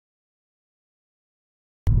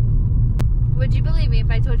Would you believe me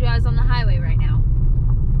if I told you I was on the highway right now?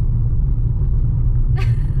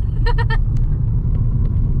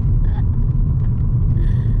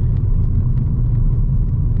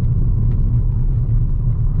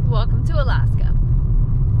 Welcome to Alaska.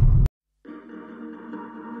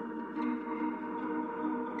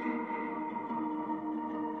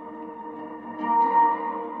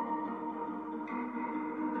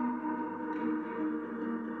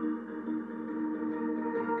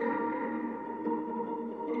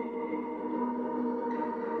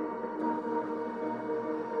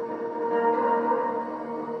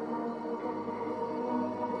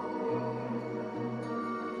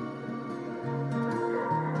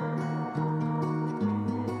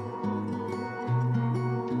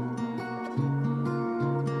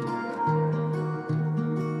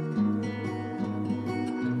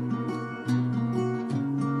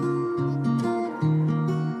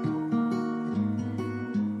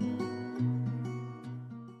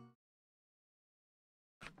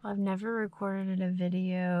 I've never recorded a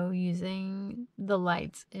video using the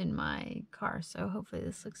lights in my car, so hopefully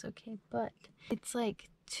this looks okay. But it's like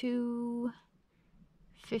 2:15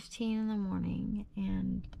 in the morning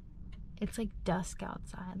and it's like dusk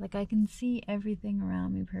outside. Like I can see everything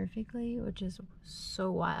around me perfectly, which is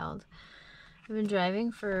so wild. I've been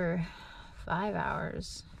driving for 5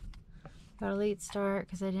 hours. Got a late start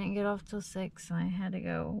because I didn't get off till 6 and I had to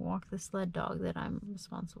go walk the sled dog that I'm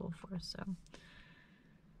responsible for, so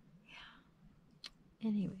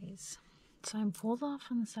anyways, so I'm pulled off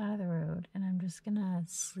on the side of the road and I'm just gonna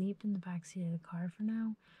sleep in the backseat of the car for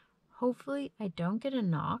now. Hopefully I don't get a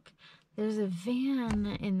knock. There's a van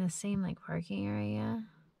in the same like parking area,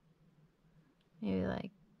 maybe like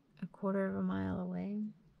a quarter of a mile away.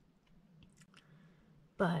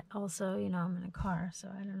 But also, you know, I'm in a car, so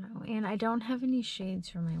I don't know. And I don't have any shades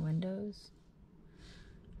for my windows.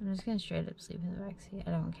 I'm just gonna straight up sleep in the backseat.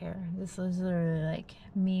 I don't care. This was literally like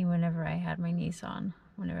me whenever I had my Nissan,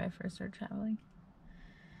 whenever I first started traveling.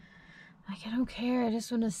 Like, I don't care. I just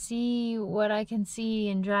want to see what I can see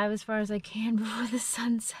and drive as far as I can before the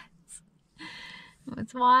sun sets.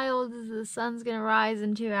 What's wild is the sun's gonna rise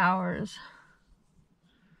in 2 hours.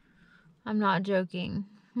 I'm not joking.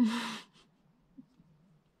 I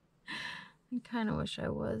kind of wish I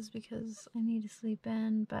was because I need to sleep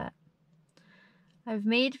in, but I've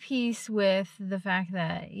made peace with the fact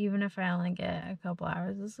that even if I only get a couple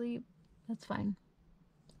hours of sleep, that's fine.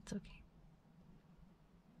 It's okay.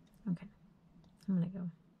 Okay. I'm gonna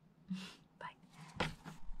go. Bye.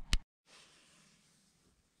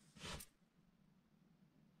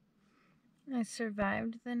 I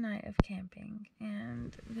survived the night of camping,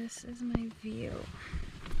 and this is my view.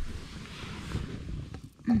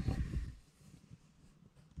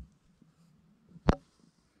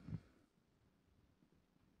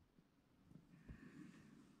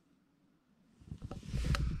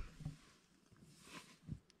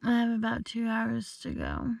 I have about 2 hours to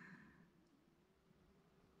go.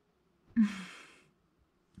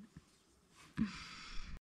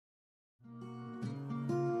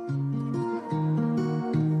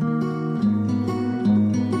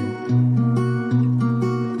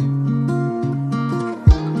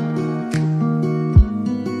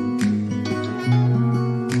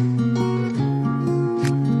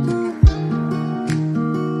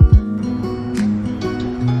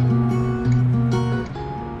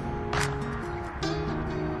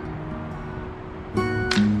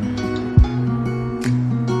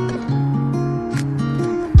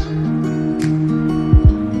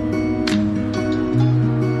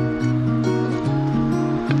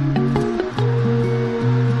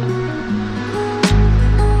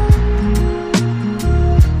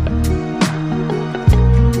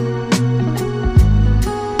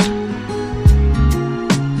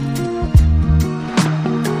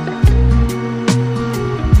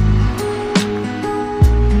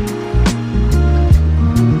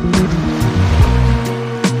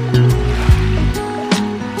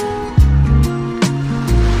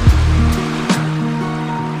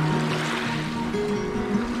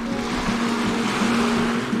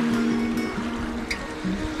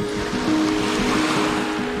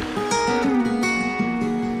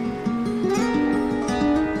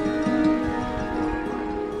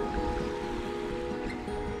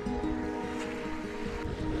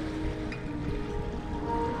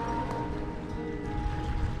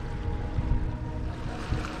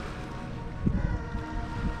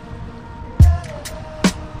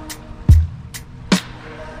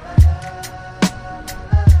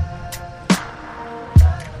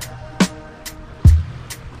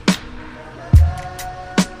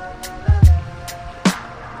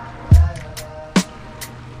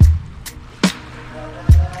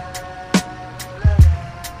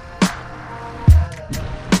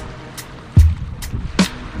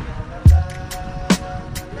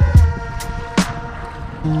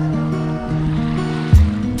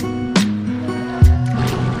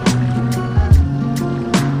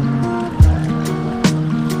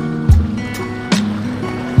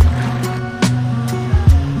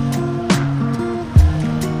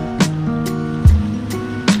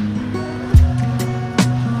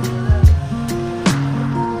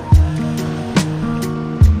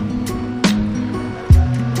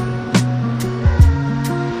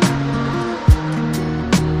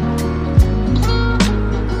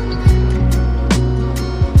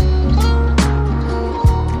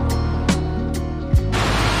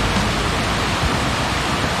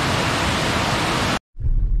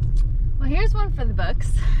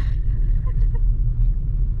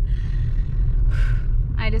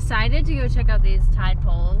 decided to go check out these tide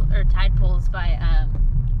pools by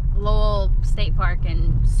Lowell State Park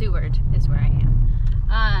in Seward is where I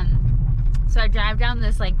am. So I drive down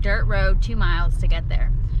this like dirt road 2 miles to get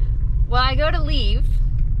there. Well, I go to leave.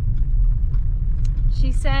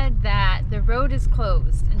 She said that the road is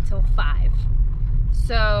closed until 5.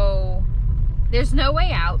 So there's no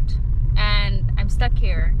way out, and I'm stuck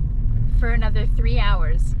here for another 3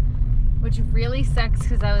 hours, which really sucks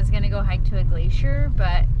because I was gonna go hike to a glacier,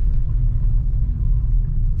 but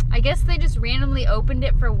I guess they just randomly opened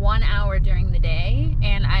it for 1 hour during the day,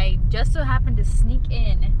 and I just so happened to sneak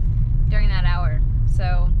in during that hour.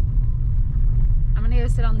 So I'm gonna go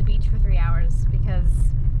sit on the beach for 3 hours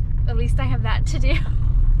because at least I have that to do.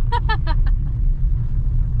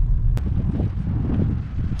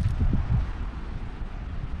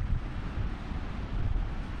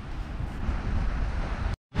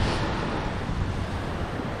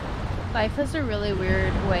 Life has a really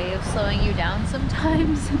weird way of slowing you down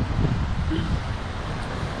sometimes.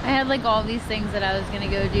 I had like all these things that I was gonna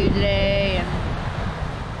go do today and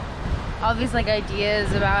all these like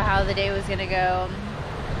ideas about how the day was gonna go.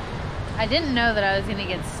 I didn't know that I was gonna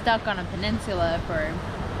get stuck on a peninsula for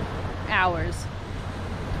hours.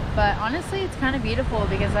 But honestly, it's kind of beautiful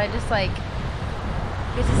because I just like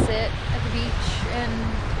get to sit at the beach and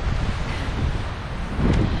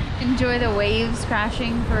enjoy the waves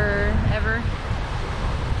crashing forever.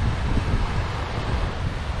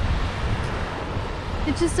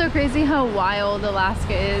 It's just so crazy how wild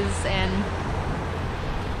Alaska is, and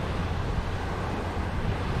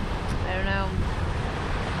I don't know.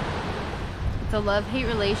 It's a love-hate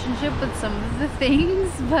relationship with some of the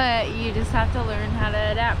things, but you just have to learn how to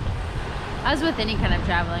adapt. As with any kind of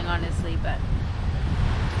traveling, honestly, but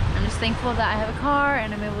I'm just thankful that I have a car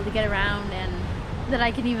and I'm able to get around and that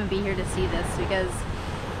I can even be here to see this, because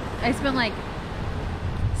I spent like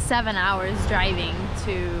 7 hours driving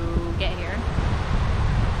to get here,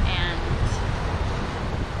 and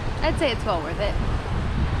I'd say it's well worth it.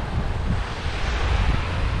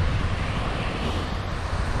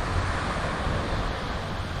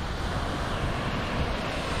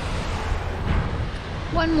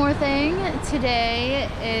 One more thing, today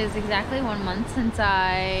is exactly 1 month since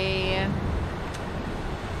I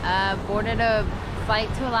boarded a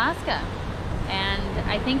flight to Alaska, and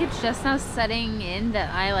I think it's just now setting in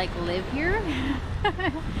that I like live here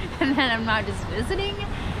and that I'm not just visiting,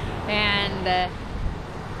 and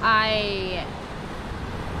I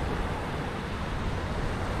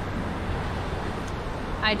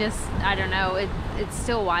don't know, it's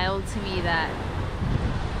still wild to me that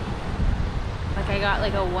like I got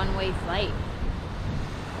like a one-way flight,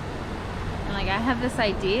 and like I have this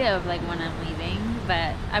idea of like when I'm leaving,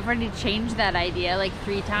 but I've already changed that idea like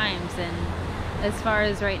 3 times, and as far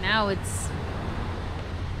as right now, I'm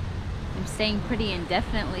staying pretty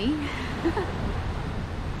indefinitely.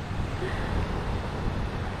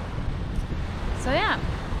 So yeah,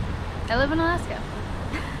 I live in Alaska.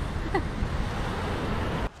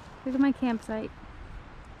 Look at my campsite.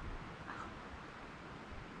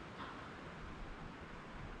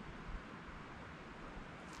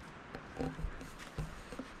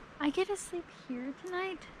 I get to sleep here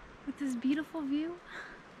tonight with this beautiful view.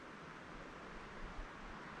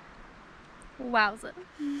 Wowza.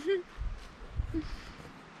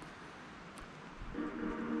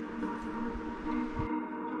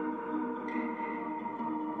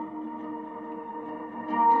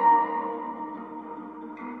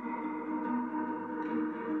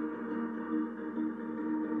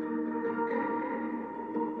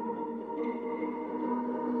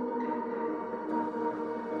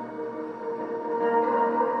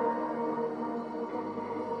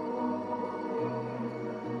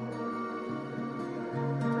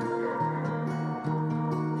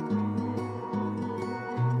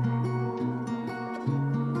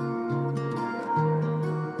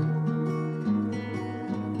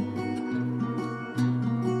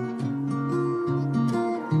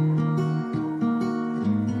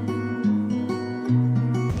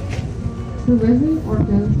 The resident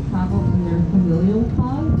orcas travel in their familial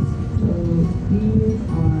pods, so these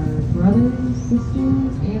are brothers,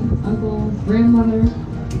 sisters, aunts, uncles, grandmother.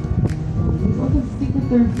 These orcas stick with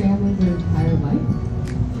their families their entire life.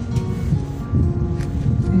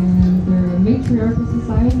 And they're a matriarchal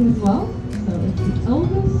society as well, so it's the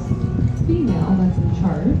eldest female that's in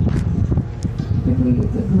charge. Typically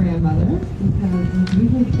it's a grandmother, because there's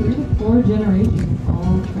usually 3 to 4 generations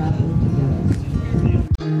all traveling together.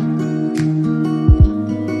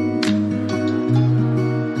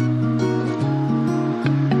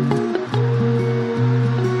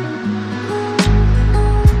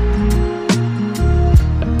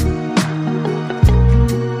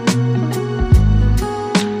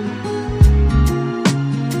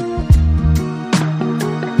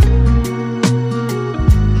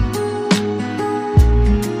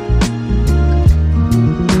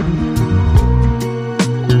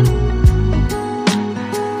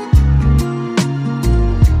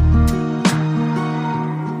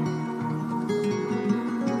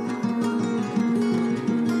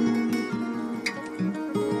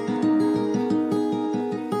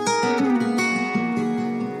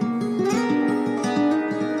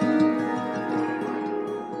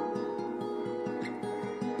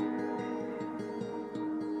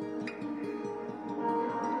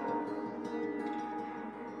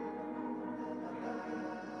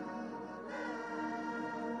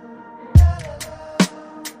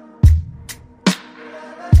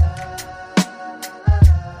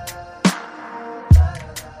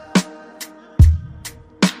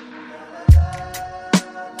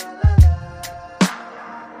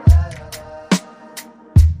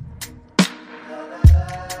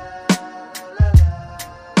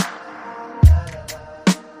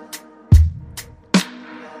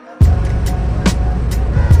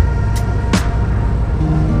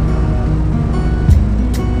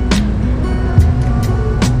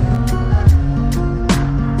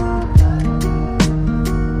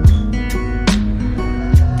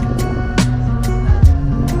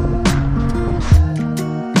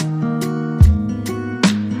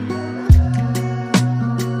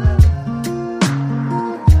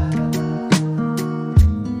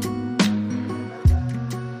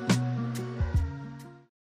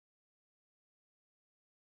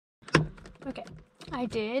 Okay, I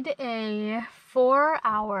did a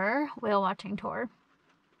 4-hour whale watching tour,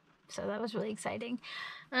 so that was really exciting.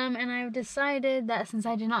 And I've decided that since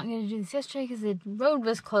I did not get to do this yesterday because the road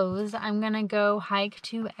was closed, I'm gonna go hike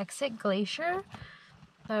to Exit Glacier.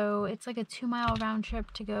 So it's like a 2-mile round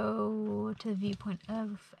trip to go to the viewpoint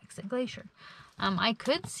of Exit Glacier. I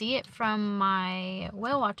could see it from my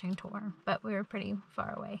whale watching tour, but we were pretty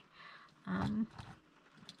far away.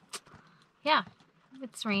 Yeah,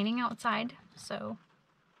 it's raining outside, so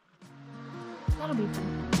that'll be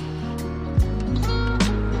fun.